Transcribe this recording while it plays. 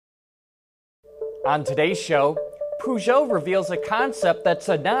On today's show, Peugeot reveals a concept that's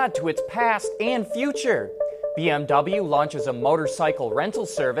a nod to its past and future. BMW launches a motorcycle rental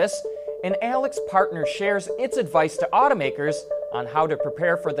service, and AlixPartners shares its advice to automakers on how to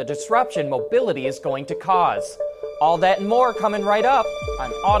prepare for the disruption mobility is going to cause. All that and more coming right up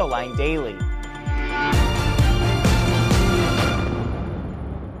on Autoline Daily.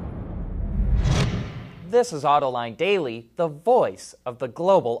 This is Autoline Daily, the voice of the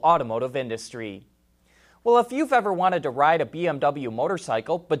global automotive industry. Well, if you've ever wanted to ride a BMW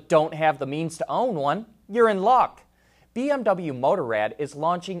motorcycle but don't have the means to own one, you're in luck. BMW Motorrad is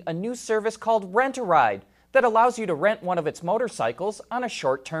launching a new service called Rent-A-Ride that allows you to rent one of its motorcycles on a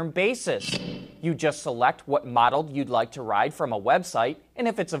short-term basis. You just select what model you'd like to ride from a website, and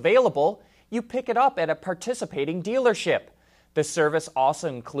if it's available, you pick it up at a participating dealership. The service also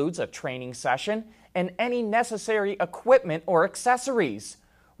includes a training session and any necessary equipment or accessories.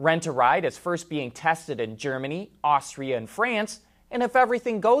 Rent-A-Ride is first being tested in Germany, Austria, and France, and if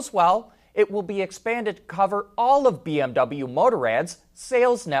everything goes well, it will be expanded to cover all of BMW Motorrad's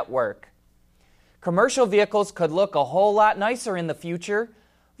sales network. Commercial vehicles could look a whole lot nicer in the future.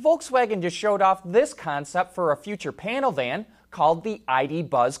 Volkswagen just showed off this concept for a future panel van called the ID.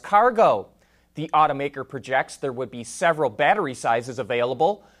 Buzz Cargo. The automaker projects there would be several battery sizes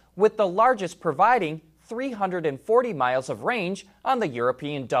available, with the largest providing 340 miles of range on the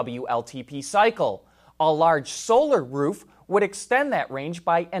European WLTP cycle. A large solar roof would extend that range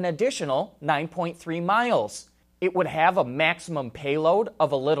by an additional 9.3 miles. It would have a maximum payload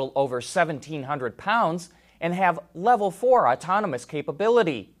of a little over 1,700 pounds and have level 4 autonomous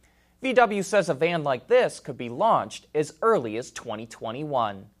capability. VW says a van like this could be launched as early as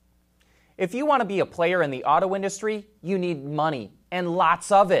 2021. If you want to be a player in the auto industry, you need money, and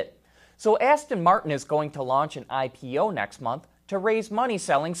lots of it. So Aston Martin is going to launch an IPO next month to raise money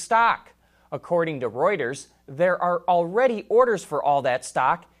selling stock. According to Reuters, there are already orders for all that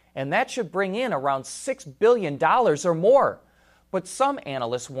stock, and that should bring in around $6 billion or more. But some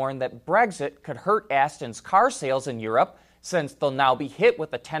analysts warn that Brexit could hurt Aston's car sales in Europe, since they'll now be hit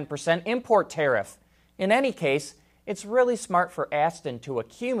with a 10% import tariff. In any case, it's really smart for Aston to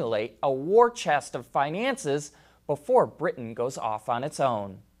accumulate a war chest of finances before Britain goes off on its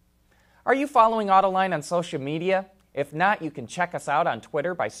own. Are you following Autoline on social media? If not, you can check us out on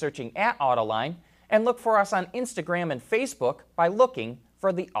Twitter by searching @Autoline, and look for us on Instagram and Facebook by looking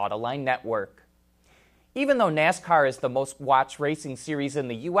for the Autoline Network. Even though NASCAR is the most watched racing series in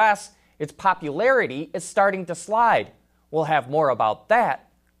the U.S., its popularity is starting to slide. We'll have more about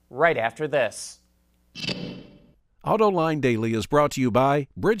that right after this. Autoline Daily is brought to you by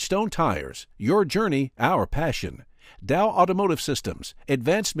Bridgestone Tires, your journey, our passion. Dow Automotive Systems,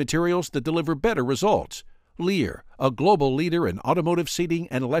 advanced materials that deliver better results. Lear, a global leader in automotive seating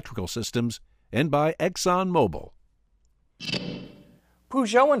and electrical systems. And by ExxonMobil.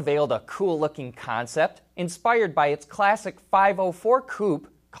 Peugeot unveiled a cool-looking concept inspired by its classic 504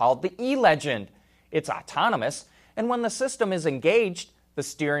 coupe called the E-Legend. It's autonomous, and when the system is engaged, the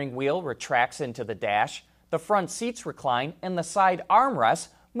steering wheel retracts into the dash, the front seats recline, and the side armrests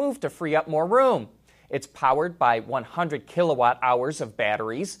move to free up more room. It's powered by 100 kilowatt hours of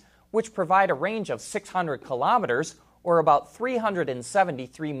batteries, which provide a range of 600 kilometers, or about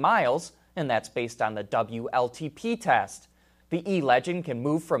 373 miles, and that's based on the WLTP test. The E-Legend can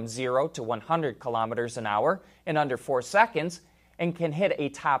move from 0 to 100 kilometers an hour in under 4 seconds and can hit a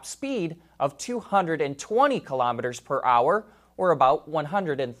top speed of 220 kilometers per hour, or about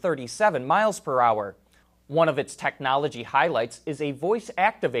 137 miles per hour. One of its technology highlights is a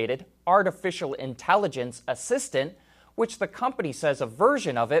voice-activated artificial intelligence assistant, which the company says a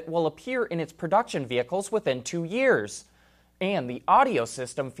version of it will appear in its production vehicles within 2 years. And the audio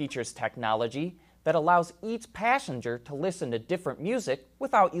system features technology that allows each passenger to listen to different music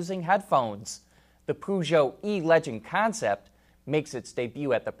without using headphones. The Peugeot E-Legend concept makes its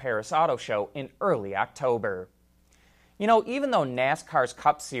debut at the Paris Auto Show in early October. You know, even though NASCAR's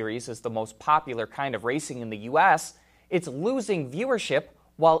Cup Series is the most popular kind of racing in the U.S., it's losing viewership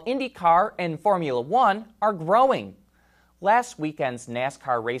while IndyCar and Formula One are growing. Last weekend's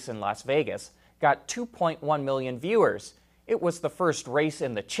NASCAR race in Las Vegas got 2.1 million viewers. It was the first race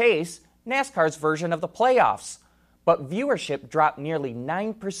in the Chase, NASCAR's version of the playoffs, but viewership dropped nearly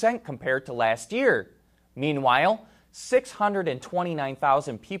 9% compared to last year. Meanwhile,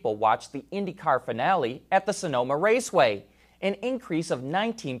 629,000 people watched the IndyCar finale at the Sonoma Raceway, an increase of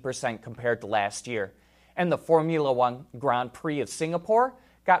 19% compared to last year. And the Formula One Grand Prix of Singapore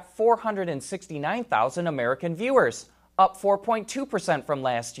got 469,000 American viewers, up 4.2% from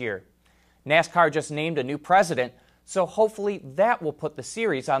last year. NASCAR just named a new president, so hopefully that will put the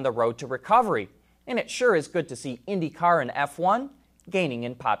series on the road to recovery. and it sure is good to see IndyCar and F1 gaining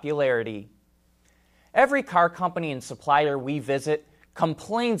in popularity. Every car company and supplier we visit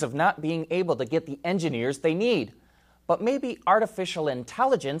complains of not being able to get the engineers they need, but maybe artificial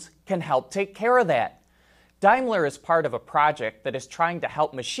intelligence can help take care of that. Daimler is part of a project that is trying to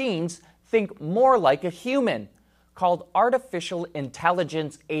help machines think more like a human, called Artificial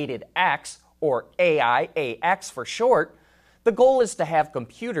Intelligence Aided X, or AIAX for short. The goal is to have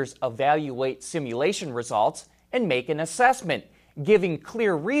computers evaluate simulation results and make an assessment, giving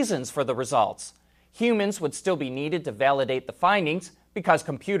clear reasons for the results. Humans would still be needed to validate the findings because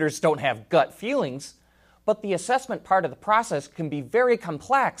computers don't have gut feelings, but the assessment part of the process can be very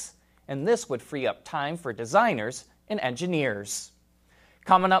complex, and this would free up time for designers and engineers.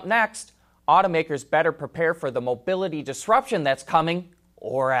 Coming up next, automakers better prepare for the mobility disruption that's coming,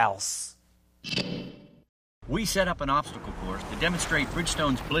 or else. We set up an obstacle course to demonstrate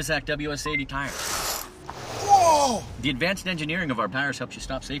Bridgestone's Blizzak WS80 tires. Whoa! The advanced engineering of our tires helps you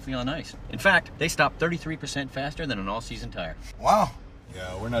stop safely on ice. In fact, they stop 33% faster than an all-season tire. Wow.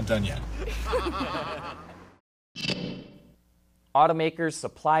 Yeah, we're not done yet. Automakers,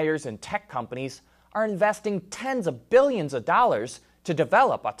 suppliers, and tech companies are investing tens of billions of dollars to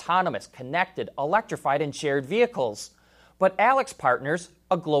develop autonomous, connected, electrified, and shared vehicles. But AlixPartners,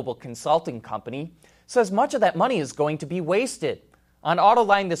 a global consulting company, says much of that money is going to be wasted. On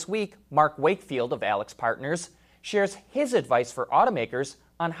Autoline this week, Mark Wakefield of AlixPartners shares his advice for automakers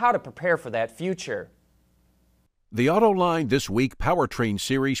on how to prepare for that future. The Autoline This Week Powertrain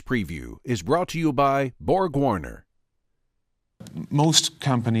Series preview is brought to you by BorgWarner. Most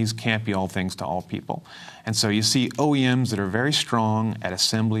companies can't be all things to all people. And so you see OEMs that are very strong at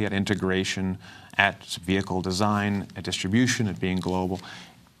assembly, at integration, at vehicle design, at distribution, at being global.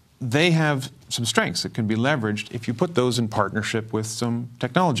 They have some strengths that can be leveraged if you put those in partnership with some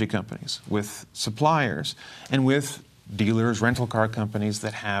technology companies, with suppliers, and with dealers, rental car companies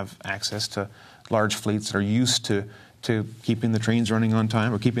that have access to large fleets that are used to keeping the trains running on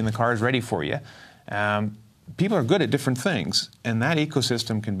time or keeping the cars ready for you. People are good at different things, and that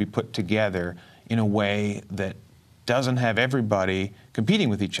ecosystem can be put together in a way that doesn't have everybody competing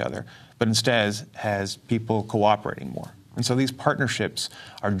with each other, but instead has people cooperating more. And so these partnerships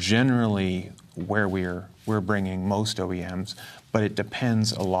are generally where we're bringing most OEMs, but it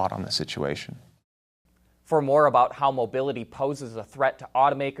depends a lot on the situation. For more about how mobility poses a threat to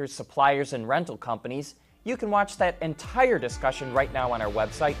automakers, suppliers, and rental companies, you can watch that entire discussion right now on our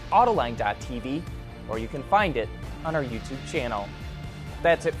website, Autoline.tv, or you can find it on our YouTube channel.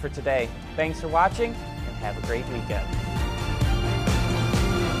 That's it for today. Thanks for watching, and have a great weekend.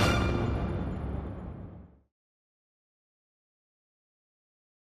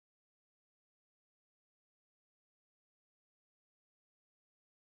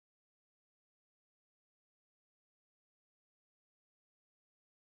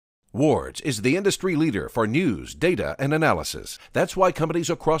 Wards is the industry leader for news, data, and analysis. That's why companies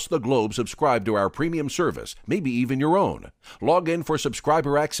across the globe subscribe to our premium service, maybe even your own. Log in for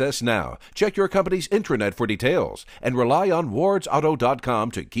subscriber access now. Check your company's intranet for details, and rely on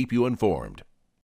wardsauto.com to keep you informed.